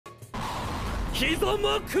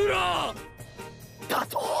𝐜𝐡𝐚𝐧𝐧𝐞𝐥 だ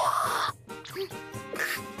と。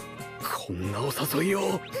こんなお誘い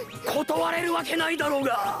を断れるわけないだろう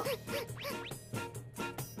が。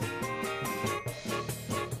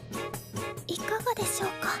いかがでしょう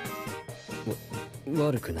か。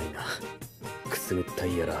悪くないな。くすぐった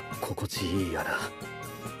いやら心地いいやら。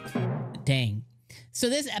Dang. So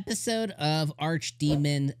this episode of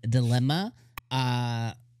Archdemon Dilemma,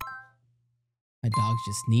 my dog's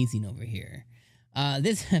just sneezing over here.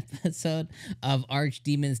 This episode of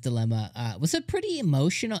Archdemon's Dilemma was a pretty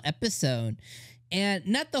emotional episode, and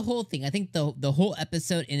not the whole thing. I think the whole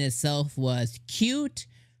episode in itself was cute,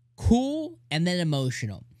 cool, and then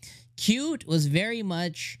emotional. Cute was very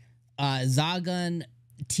much Zagan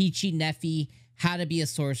teaching Nephy how to be a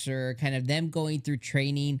sorcerer, kind of them going through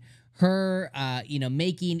training, her you know,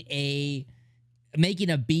 making a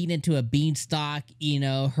bean into a beanstalk, you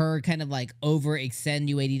know, her kind of like over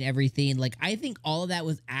extenuating everything. Like, I think all of that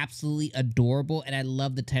was absolutely adorable, and I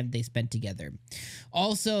love the time they spent together.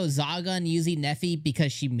 Also, Zagan using Nephy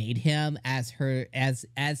because she made him as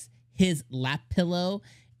his lap pillow,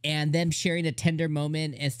 and them sharing a tender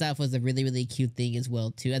moment and stuff was a really, really cute thing as well,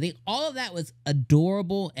 too. I think all of that was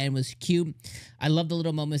adorable and was cute. I love the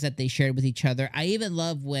little moments that they shared with each other. I even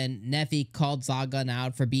love when Nephy called Zagan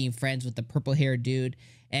out for being friends with the purple-haired dude,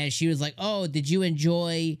 and she was like, "Oh, did you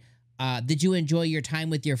enjoy your time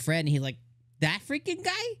with your friend?" And he's like, "That freaking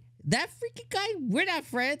guy? That freaking guy? We're not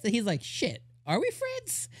friends." And he's like, "Shit, are we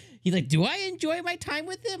friends?" He's like, "Do I enjoy my time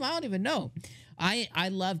with him? I don't even know." I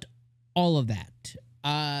loved all of that.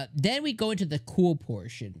 Then we go into the cool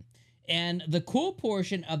portion. And the cool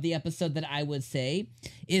portion of the episode that I would say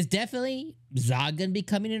is definitely Zagan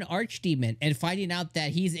becoming an archdemon and finding out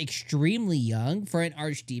that he's extremely young for an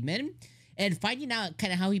archdemon, and finding out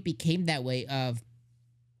kind of how he became that way of,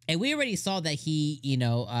 and we already saw that he, you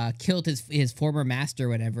know, killed his former master or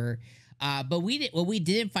whatever. But what we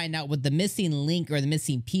didn't find out, what the missing link or the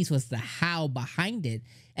missing piece was, the how behind it.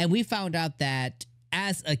 And we found out that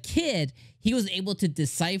as a kid, he was able to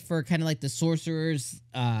decipher kind of like the sorcerer's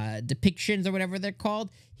depictions or whatever they're called.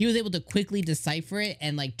 He was able to quickly decipher it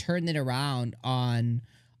and like turn it around on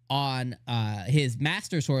his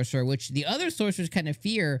master sorcerer, which the other sorcerers kind of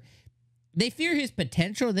fear. They fear his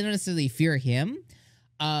potential. They don't necessarily fear him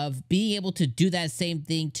of being able to do that same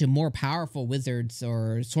thing to more powerful wizards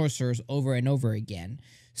or sorcerers over and over again.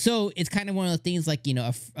 So it's kind of one of the things like, you know,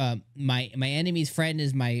 my enemy's friend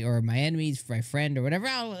is my enemy's my friend or whatever,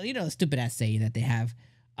 you know, stupid ass saying that they have,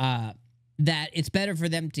 that it's better for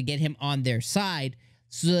them to get him on their side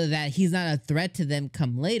so that he's not a threat to them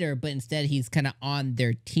come later, but instead he's kind of on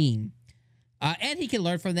their team. And he can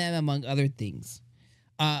learn from them, among other things.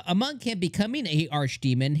 Among him becoming a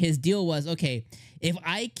archdemon, his deal was, okay, if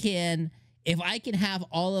I can have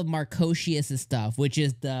all of Marcosius' stuff, which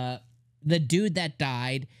is the dude that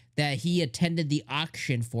died that he attended the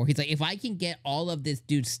auction for. He's like, if I can get all of this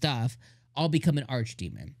dude's stuff, I'll become an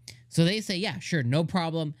archdemon. So they say, yeah, sure, no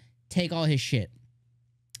problem. Take all his shit.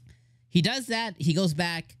 He does that. He goes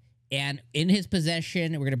back, and in his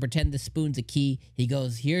possession, we're going to pretend the spoon's a key. He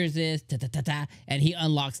goes, here's this, ta-ta-ta-ta, and he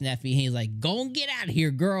unlocks Nephy. And he's like, go and get out of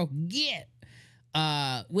here, girl, get.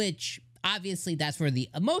 Which, obviously, that's where the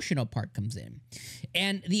emotional part comes in.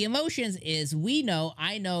 And the emotions is, we know,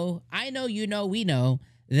 I know, you know, we know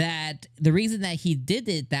that the reason that he did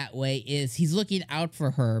it that way is he's looking out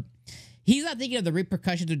for her. He's not thinking of the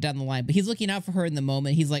repercussions down the line, but he's looking out for her in the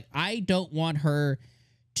moment. He's like, I don't want her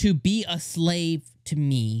to be a slave to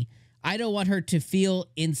me. I don't want her to feel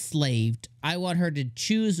enslaved. I want her to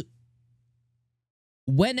choose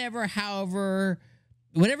whenever, however,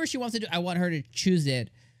 whatever she wants to do, I want her to choose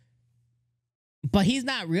it. But he's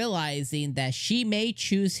not realizing that she may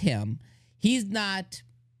choose him. He's not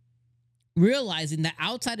realizing that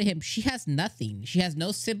outside of him, she has nothing. She has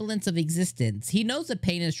no semblance of existence. He knows the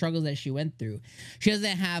pain and struggles that she went through. She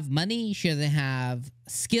doesn't have money. She doesn't have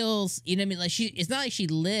skills. You know what I mean? Like, it's not like she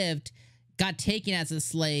lived, got taken as a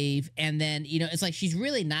slave, and then, you know, it's like she's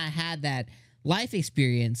really not had that life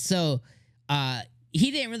experience. So he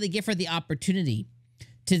didn't really give her the opportunity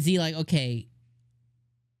to see, like, okay,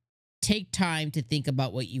 take time to think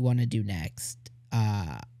about what you want to do next.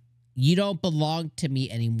 You don't belong to me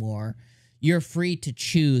anymore. You're free to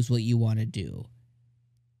choose what you want to do.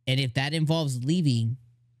 And if that involves leaving,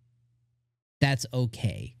 that's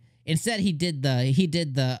okay. Instead, he did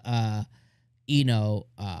the you know,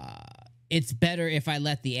 it's better if I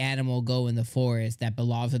let the animal go in the forest that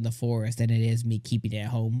belongs in the forest than it is me keeping it at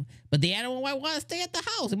home. But the animal might want to stay at the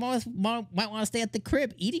house. It might want to stay at the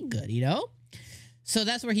crib eating good, you know? So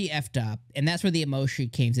that's where he effed up. And that's where the emotion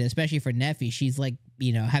came in, especially for Nephy. She's like,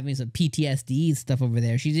 you know, having some PTSD stuff over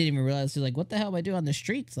there. She didn't even realize. She's like, what the hell am I doing on the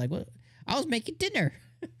streets? Like, what? I was making dinner,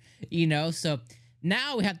 you know? So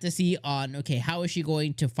now we have to see on, okay, how is she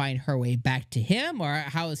going to find her way back to him? Or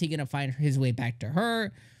how is he going to find his way back to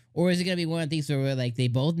her? Or is it going to be one of these where like they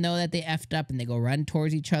both know that they effed up and they go run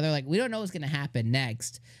towards each other? Like, we don't know what's going to happen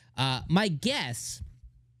next. My guess,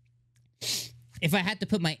 if I had to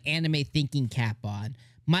put my anime thinking cap on,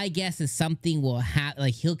 my guess is something will happen.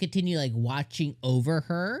 Like, he'll continue like watching over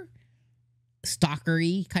her,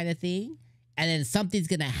 stalkery kind of thing. And then something's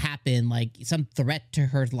going to happen, like some threat to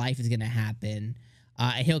her life is going to happen.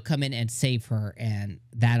 And he'll come in and save her, and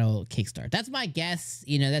that'll kickstart. That's my guess.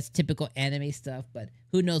 You know, that's typical anime stuff, but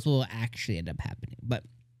who knows what will actually end up happening. But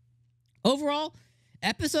overall,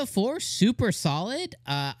 episode 4, super solid.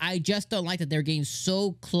 I just don't like that they're getting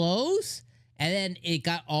so close, and then it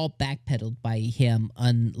got all backpedaled by him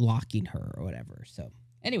unlocking her or whatever. So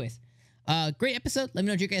anyways, great episode. Let me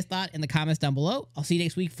know what you guys thought in the comments down below. I'll see you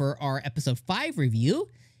next week for our episode 5 review,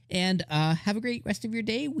 and have a great rest of your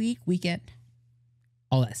day, week, weekend.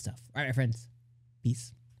 All that stuff. All right, my friends.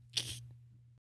 Peace.